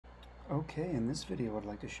Okay, in this video what I'd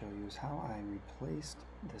like to show you is how I replaced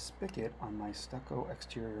the spigot on my stucco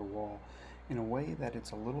exterior wall in a way that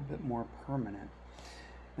it's a little bit more permanent.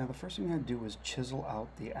 Now the first thing I had to do was chisel out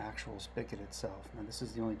the actual spigot itself. Now this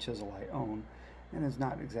is the only chisel I own and it's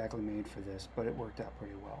not exactly made for this, but it worked out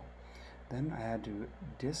pretty well. Then I had to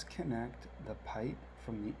disconnect the pipe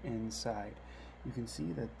from the inside. You can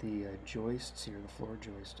see that the joists here, the floor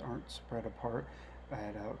joists, aren't spread apart. I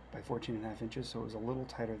had out by 14.5 inches, so it was a little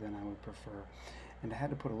tighter than I would prefer. And I had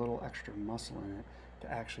to put a little extra muscle in it to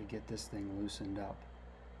actually get this thing loosened up.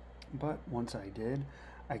 But once I did,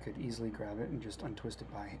 I could easily grab it and just untwist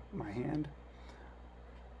it by my hand.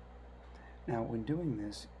 Now when doing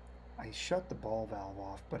this, I shut the ball valve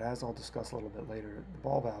off, but as I'll discuss a little bit later, the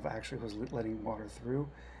ball valve actually was letting water through,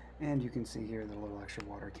 and you can see here that a little extra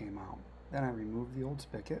water came out. Then I removed the old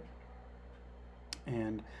spigot,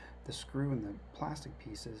 and the screw and the plastic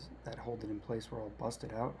pieces that hold it in place were all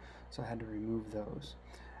busted out, so I had to remove those.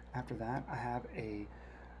 After that, I have a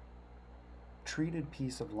treated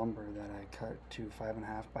piece of lumber that I cut to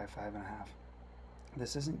 5.5 by 5.5.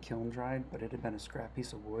 This isn't kiln dried, but it had been a scrap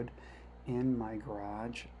piece of wood in my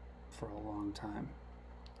garage for a long time,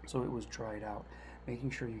 so it was dried out.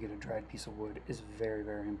 Making sure you get a dried piece of wood is very,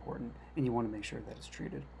 very important, and you want to make sure that it's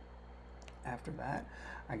treated. After that,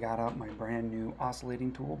 I got out my brand new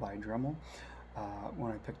oscillating tool by Dremel,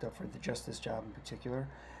 when I picked up for just this job in particular,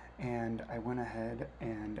 and I went ahead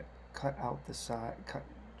and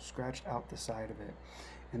scratched out the side of it,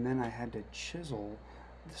 and then I had to chisel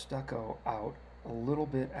the stucco out a little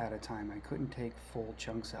bit at a time. I couldn't take full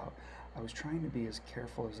chunks out. I was trying to be as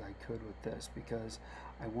careful as I could with this because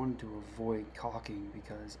I wanted to avoid caulking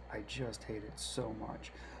because I just hate it so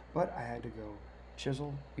much. But I had to go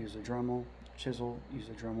chisel, use a Dremel, chisel, use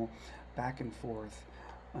a Dremel, back and forth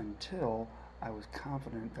until I was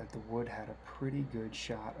confident that the wood had a pretty good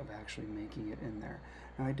shot of actually making it in there.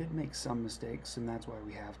 Now I did make some mistakes, and that's why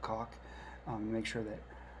we have caulk, make sure that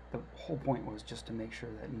the whole point was just to make sure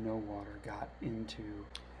that no water got into.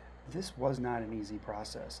 This was not an easy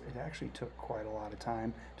process. It actually took quite a lot of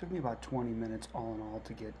time. It took me about 20 minutes all in all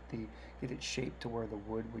to get it shaped to where the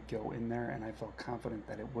wood would go in there, and I felt confident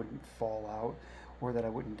that it wouldn't fall out or that I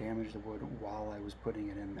wouldn't damage the wood while I was putting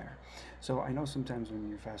it in there. So I know sometimes when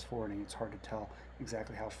you're fast forwarding, it's hard to tell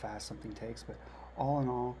exactly how fast something takes, but all in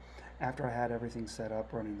all, after I had everything set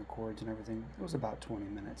up, running the cords and everything, it was about 20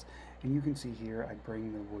 minutes. And you can see here, I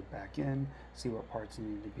bring the wood back in, see what parts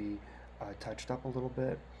needed to be touched up a little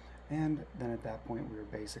bit, and then at that point we were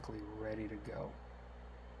basically ready to go.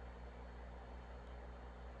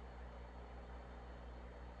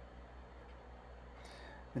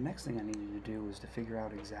 The next thing I needed to do was to figure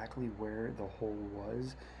out exactly where the hole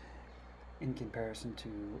was in comparison to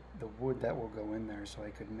the wood that will go in there, so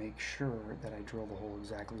I could make sure that I drilled the hole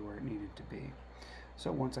exactly where it needed to be.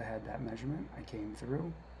 So once I had that measurement, I came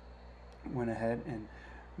through, went ahead and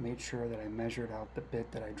made sure that I measured out the bit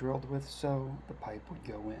that I drilled with so the pipe would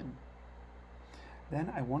go in.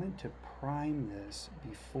 Then I wanted to prime this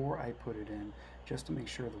before I put it in, just to make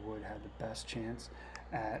sure the wood had the best chance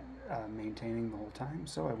at maintaining the whole time.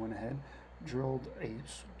 So I went ahead, drilled a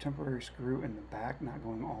temporary screw in the back, not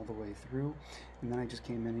going all the way through, and then I just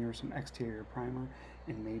came in here with some exterior primer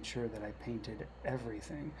and made sure that I painted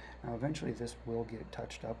everything. Now eventually this will get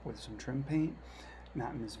touched up with some trim paint,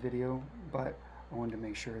 not in this video, but I wanted to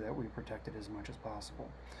make sure that we protect it as much as possible.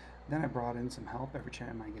 Then I brought in some help every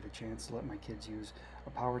time I get a chance to let my kids use a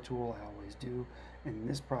power tool. I always do. In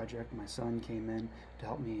this project, my son came in to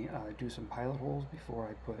help me do some pilot holes before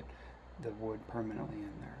I put the wood permanently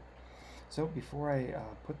in there. So before I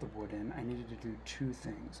put the wood in, I needed to do two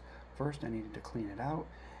things. First, I needed to clean it out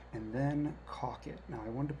and then caulk it. Now I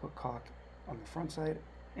wanted to put caulk on the front side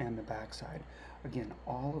and the back side. Again,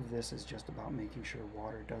 all of this is just about making sure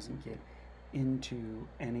water doesn't get into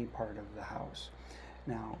any part of the house.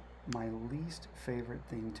 Now, my least favorite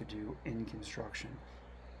thing to do in construction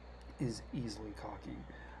is easily caulking.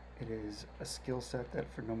 It is a skill set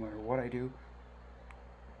that for no matter what I do,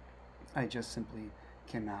 I just simply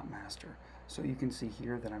cannot master. So you can see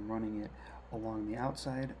here that I'm running it along the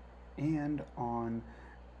outside and on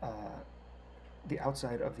the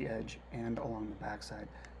outside of the edge and along the back side,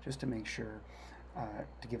 just to make sure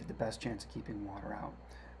to give it the best chance of keeping water out.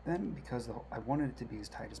 Then, because I wanted it to be as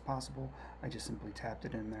tight as possible, I just simply tapped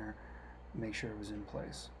it in there, make sure it was in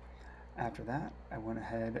place. After that, I went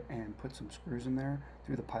ahead and put some screws in there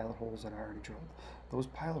through the pilot holes that I already drilled. Those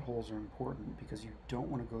pilot holes are important because you don't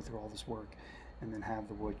want to go through all this work and then have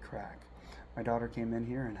the wood crack. My daughter came in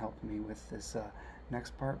here and helped me with this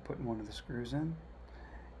next part, putting one of the screws in.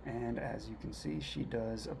 And as you can see, she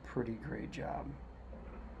does a pretty great job.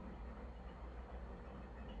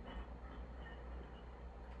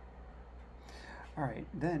 Alright,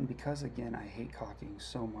 then because again I hate caulking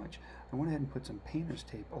so much, I went ahead and put some painter's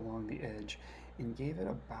tape along the edge and gave it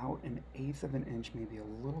about an eighth of an inch, maybe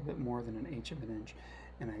a little bit more than an eighth of an inch,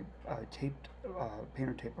 and I taped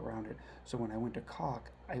painter tape around it so when I went to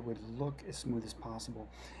caulk I would look as smooth as possible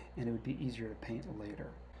and it would be easier to paint later.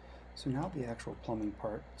 So now the actual plumbing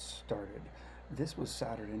part started. This was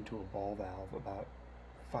soldered into a ball valve about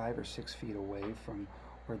 5 or 6 feet away from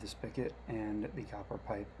where the spigot and the copper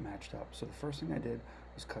pipe matched up. So the first thing I did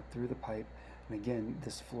was cut through the pipe, and again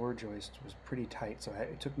this floor joist was pretty tight, so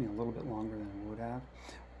it took me a little bit longer than it would have.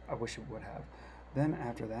 I wish it would have. Then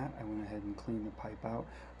after that I went ahead and cleaned the pipe out.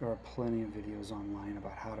 There are plenty of videos online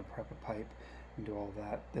about how to prep a pipe and do all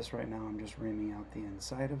that. This right now I'm just reaming out the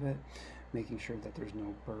inside of it, making sure that there's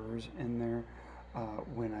no burrs in there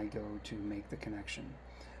when I go to make the connection.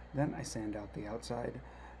 Then I sand out the outside.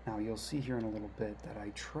 Now you'll see here in a little bit that I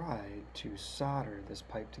tried to solder this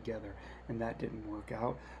pipe together and that didn't work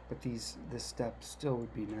out, but this step still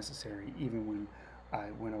would be necessary even when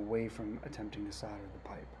I went away from attempting to solder the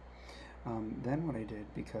pipe. Then what I did,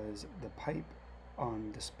 because the pipe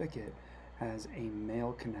on the spigot has a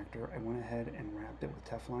male connector, I went ahead and wrapped it with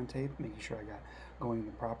Teflon tape, making sure I got going in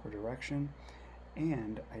the proper direction,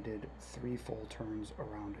 and I did 3 full turns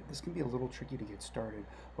around it. This can be a little tricky to get started,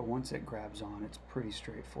 but once it grabs on, it's pretty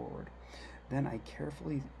straightforward. Then I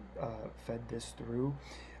carefully fed this through.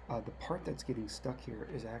 The part that's getting stuck here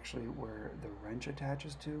is actually where the wrench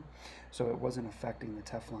attaches to, so it wasn't affecting the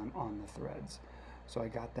Teflon on the threads. So I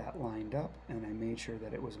got that lined up and I made sure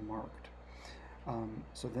that it was marked.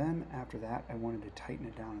 So then after that I wanted to tighten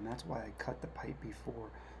it down, and that's why I cut the pipe before,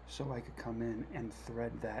 so I could come in and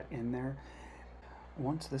thread that in there.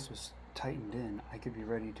 Once this was tightened in, I could be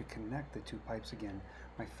ready to connect the 2 pipes again.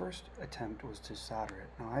 My first attempt was to solder it.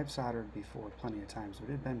 Now I've soldered before plenty of times, but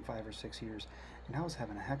it had been 5 or 6 years, and I was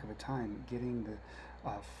having a heck of a time getting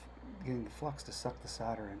the flux to suck the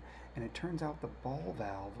solder in. And it turns out the ball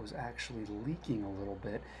valve was actually leaking a little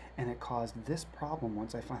bit, and it caused this problem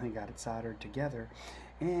once I finally got it soldered together,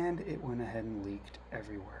 and it went ahead and leaked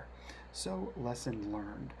everywhere. So lesson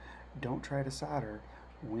learned, don't try to solder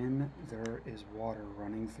when there is water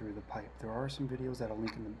running through the pipe. There are some videos that I'll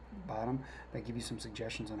link in the bottom that give you some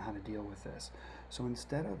suggestions on how to deal with this. So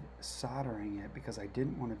instead of soldering it, because I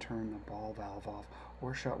didn't want to turn the ball valve off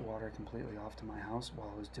or shut water completely off to my house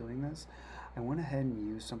while I was doing this, I went ahead and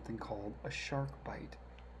used something called a shark bite.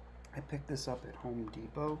 I picked this up at Home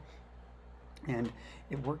Depot, and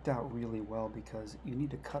it worked out really well because you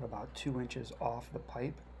need to cut about 2 inches off the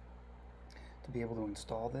pipe to be able to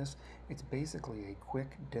install this. It's basically a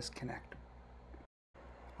quick disconnect.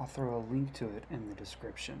 I'll throw a link to it in the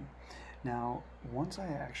description. Now, once I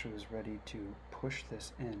actually was ready to push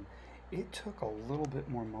this in, it took a little bit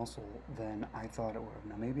more muscle than I thought it would have.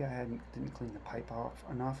 Now, maybe I didn't clean the pipe off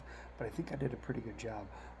enough, but I think I did a pretty good job.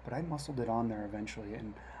 But I muscled it on there eventually,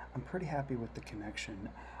 and I'm pretty happy with the connection.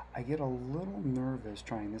 I get a little nervous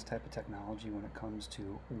trying this type of technology when it comes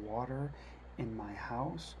to water in my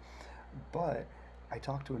house, but I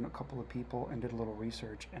talked to a couple of people and did a little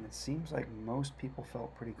research, and it seems like most people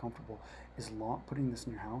felt pretty comfortable putting this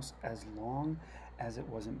in your house as long as it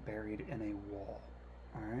wasn't buried in a wall.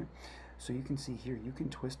 Alright, so you can see here, you can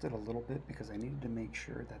twist it a little bit because I needed to make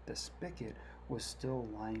sure that the spigot was still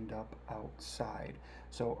lined up outside.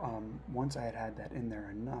 So once I had that in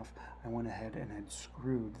there enough, I went ahead and had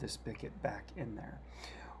screwed the spigot back in there.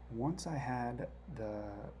 Once I had the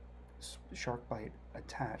shark bite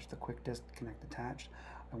attached, the quick disconnect attached,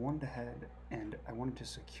 I wanted to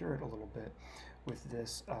secure it a little bit with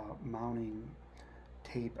this mounting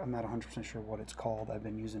tape. I'm not 100% sure what it's called. I've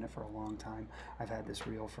been using it for a long time. I've had this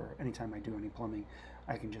reel for anytime I do any plumbing.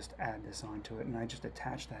 I can just add this onto it, and I just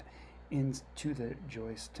attach that into the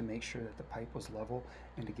joist to make sure that the pipe was level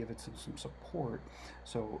and to give it some support,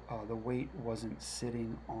 so the weight wasn't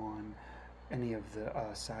sitting on any of the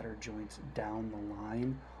solder joints down the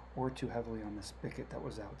line or too heavily on the spigot that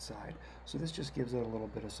was outside. So this just gives it a little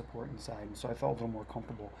bit of support inside, and so I felt a little more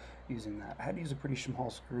comfortable using that. I had to use a pretty small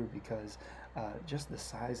screw because just the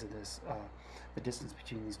size of this, the distance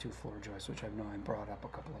between these 2 floor joists, which I know I brought up a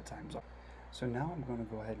couple of times. So now I'm going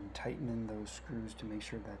to go ahead and tighten in those screws to make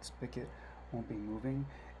sure that spigot won't be moving.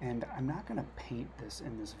 And I'm not going to paint this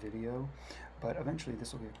in this video, but eventually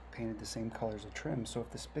this will get painted the same color as the trim, so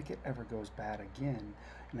if the spigot ever goes bad again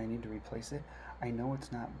and I need to replace it, I know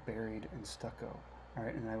it's not buried in stucco.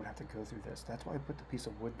 Alright, and I would have to go through this. That's why I put the piece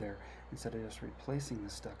of wood there instead of just replacing the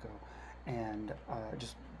stucco and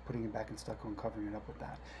just putting it back in stucco and covering it up with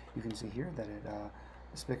that. You can see here that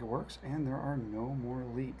the spigot works and there are no more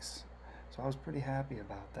leaks. So I was pretty happy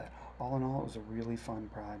about that. All in all, it was a really fun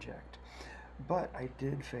project. But I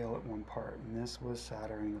did fail at one part, and this was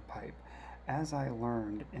soldering the pipe. As I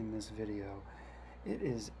learned in this video, it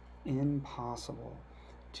is impossible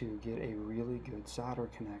to get a really good solder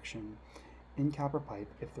connection in copper pipe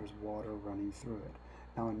if there's water running through it.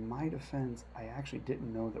 Now, in my defense, I actually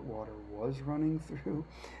didn't know that water was running through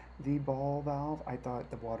the ball valve. I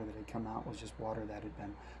thought the water that had come out was just water that had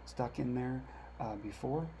been stuck in there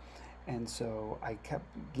before. And so I kept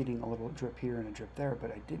getting a little drip here and a drip there,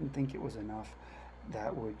 but I didn't think it was enough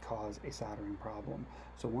that would cause a soldering problem.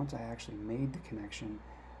 So once I actually made the connection,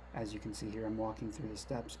 as you can see here, I'm walking through the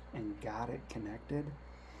steps and got it connected.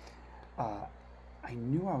 I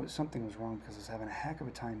knew something was wrong because I was having a heck of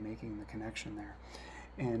a time making the connection there.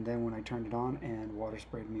 And then when I turned it on and water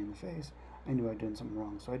sprayed me in the face, I knew I'd done something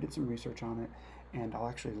wrong. So I did some research on it, and I'll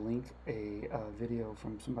actually link a video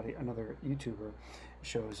from another YouTuber,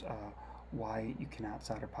 shows why you cannot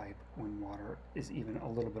solder pipe when water is, even a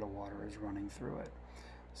little bit of water is running through it.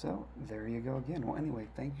 So there you go again. Well, anyway,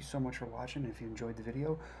 thank you so much for watching. If you enjoyed the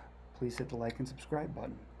video, please hit the like and subscribe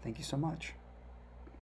button. Thank you so much.